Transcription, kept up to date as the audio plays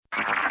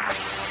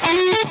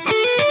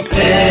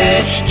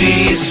HD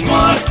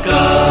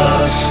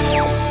Smartcast.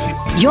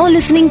 You're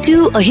listening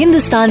to a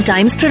Hindustan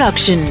Times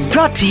production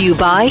brought to you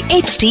by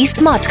HD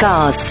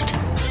Smartcast.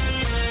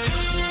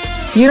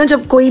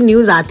 जब कोई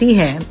news आती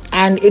है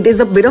and it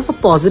is a bit of a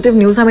positive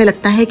news, हमें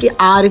लगता है कि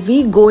are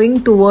we going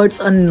towards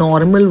a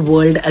normal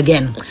world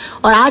again.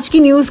 और आज की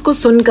न्यूज को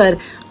सुनकर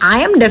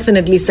I am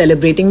definitely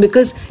celebrating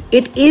because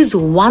it is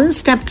one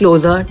step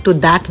closer to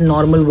that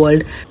normal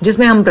world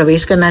जिसमें हम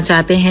प्रवेश करना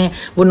चाहते हैं,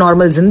 वो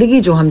नॉर्मल जिंदगी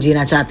जो हम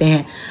जीना चाहते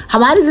हैं.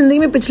 हमारी जिंदगी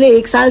में पिछले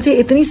एक साल से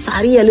इतनी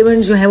सारी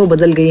एलिमेंट्स जो है वो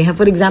बदल गई हैं.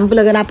 फॉर एग्जाम्पल,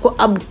 अगर आपको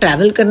अब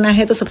ट्रैवल करना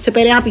है तो सबसे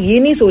पहले आप ये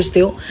नहीं सोचते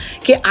हो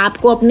कि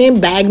आपको अपने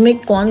बैग में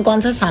कौन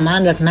कौन सा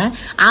सामान रखना है.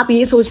 आप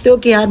ये सोचते हो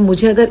कि यार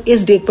मुझे अगर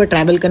इस डेट पर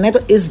ट्रैवल करना है तो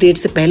इस डेट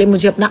से पहले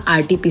मुझे अपना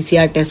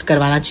RT-PCR टेस्ट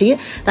करवाना चाहिए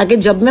ताकि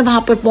जब मैं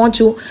वहां पर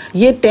पहुंचूं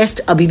ये टेस्ट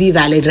अभी भी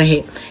वैलिड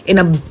रहे. In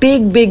a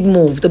big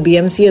move, the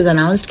BMC has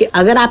announced कि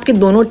अगर आपके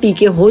दोनों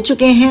टीके हो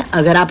चुके हैं,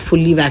 अगर आप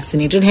fully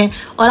vaccinated हैं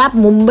और आप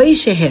मुंबई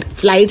शहर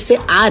फ्लाइट से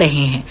आ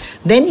रहे हैं,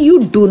 then you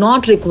do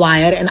not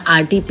require an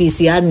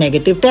RT-PCR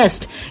negative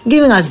test.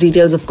 Giving us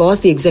details, of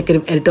course, the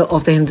executive editor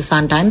of the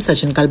Hindustan Times,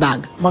 Sachin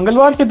Kalbag.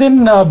 मंगलवार के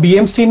दिन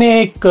BMC ने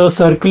एक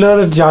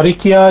सर्कुलर जारी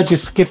किया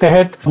जिसके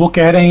तहत वो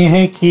कह रहे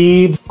हैं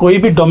कि कोई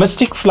भी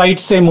डोमेस्टिक फ्लाइट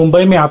से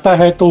मुंबई में आता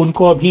है तो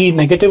उनको अभी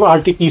नेगेटिव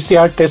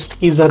RT-PCR टेस्ट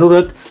की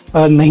जरूरत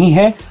नहीं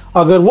है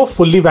अगर वो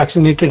फुल्ली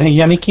वैक्सीनेटेड हैं,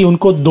 यानी कि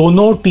उनको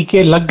दोनों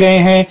टीके लग गए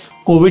हैं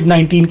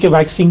कोविड-19 के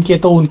वैक्सीन के,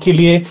 तो उनके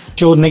लिए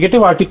जो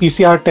नेगेटिव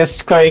RT-PCR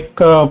टेस्ट का एक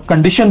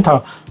कंडीशन था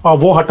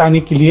वो हटाने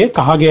के लिए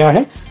कहा गया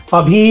है.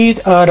 अभी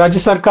राज्य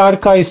सरकार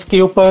का इसके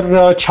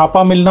ऊपर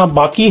छापा मिलना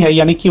बाकी है,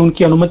 यानी कि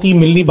उनकी अनुमति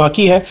मिलनी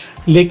बाकी है.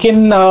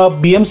 लेकिन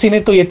BMC ने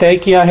तो ये तय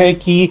किया है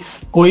कि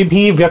कोई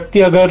भी व्यक्ति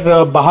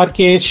अगर बाहर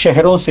के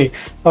शहरों से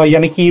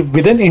यानी कि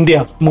विद इन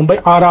इंडिया मुंबई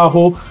आ रहा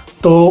हो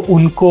तो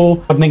उनको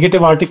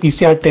नेगेटिव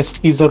RT-PCR टेस्ट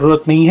की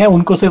जरूरत नहीं है.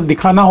 उनको सिर्फ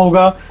दिखाना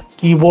होगा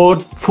कि वो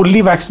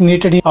फुल्ली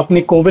वैक्सीनेटेड है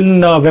अपने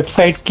कोविन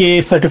वेबसाइट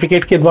के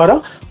सर्टिफिकेट के द्वारा,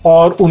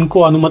 और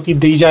उनको अनुमति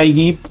दी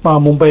जाएगी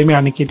मुंबई में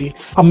आने के लिए.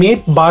 अब मई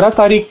 12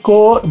 तारीख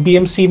को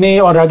BMC ने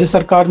और राज्य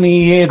सरकार ने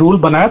ये रूल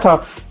बनाया था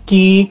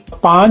कि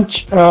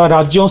 5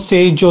 राज्यों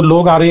से जो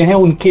लोग आ रहे हैं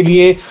उनके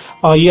लिए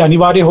ये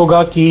अनिवार्य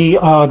होगा कि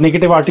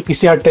नेगेटिव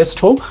RT-PCR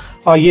टेस्ट हो.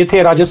 ये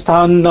थे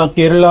राजस्थान,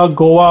 केरला,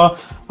 गोवा,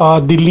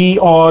 दिल्ली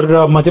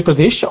और मध्य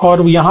प्रदेश.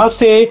 और यहाँ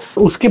से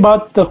उसके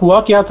बाद हुआ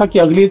क्या था कि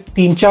अगले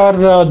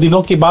 3-4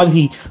 दिनों के बाद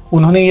ही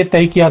उन्होंने ये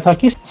तय किया था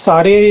कि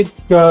सारे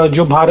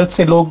जो भारत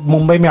से लोग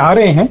मुंबई में आ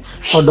रहे हैं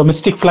और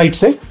डोमेस्टिक फ्लाइट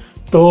से,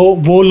 तो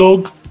वो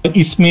लोग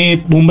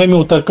इसमें मुंबई में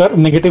उतरकर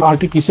नेगेटिव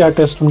RT-PCR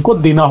टेस्ट उनको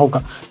देना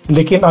होगा.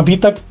 लेकिन अभी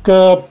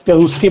तक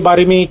उसके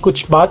बारे में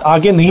कुछ बात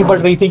आगे नहीं बढ़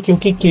रही थी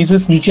क्योंकि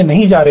केसेस नीचे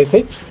नहीं जा रहे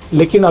थे.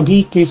 लेकिन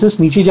अभी केसेस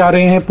नीचे जा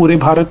रहे हैं पूरे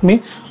भारत में,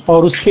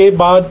 और उसके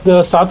बाद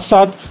साथ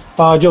साथ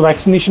जो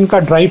वैक्सीनेशन का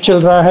ड्राइव चल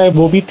रहा है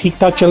वो भी ठीक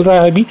ठाक चल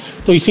रहा है अभी.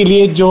 तो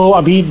इसीलिए जो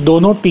अभी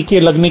दोनों टीके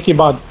लगने के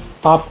बाद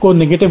आपको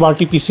नेगेटिव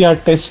RT-PCR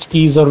टेस्ट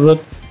की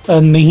ज़रूरत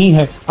नहीं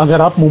है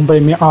अगर आप मुंबई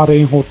में आ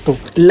रहे हो. तो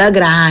लग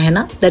रहा है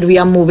ना that we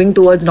are moving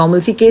towards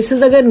normalcy.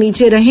 Cases अगर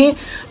नीचे रहें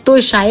तो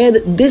शायद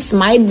this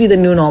might be the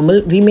new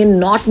normal. We may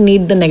not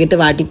need the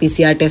negative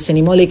RT-PCR test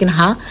anymore. लेकिन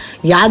हाँ,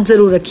 याद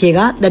जरूर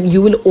रखिएगा that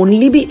you will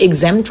only be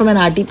exempt from an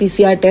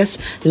RT-PCR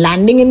test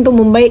landing into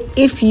Mumbai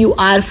if you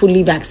are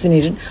fully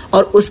vaccinated.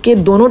 और उसके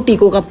दोनों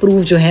टीकों का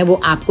प्रूफ जो है वो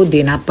आपको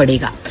देना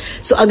पड़ेगा.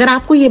 So अगर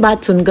आपको ये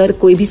बात सुनकर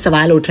कोई भी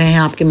सवाल उठ रहे हैं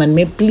आपके मन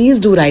में,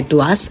 please do write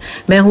to us.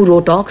 मैं हूँ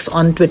Rotox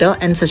on Twitter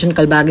and Sachin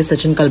Kalbag is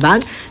Sachin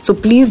Kalbag. So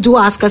please do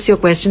ask us your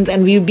questions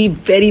and we will be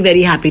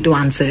very happy to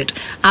answer it.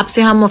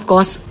 आपसे हम of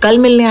course कल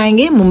मिलने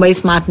आएंगे Mumbai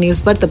smart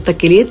news पर. तब तक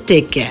के लिए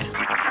take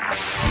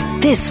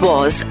care. This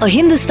was a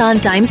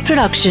Hindustan Times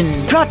production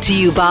brought to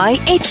you by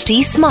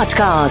HD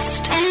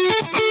Smartcast.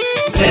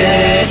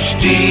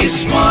 HD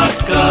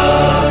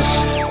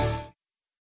Smartcast.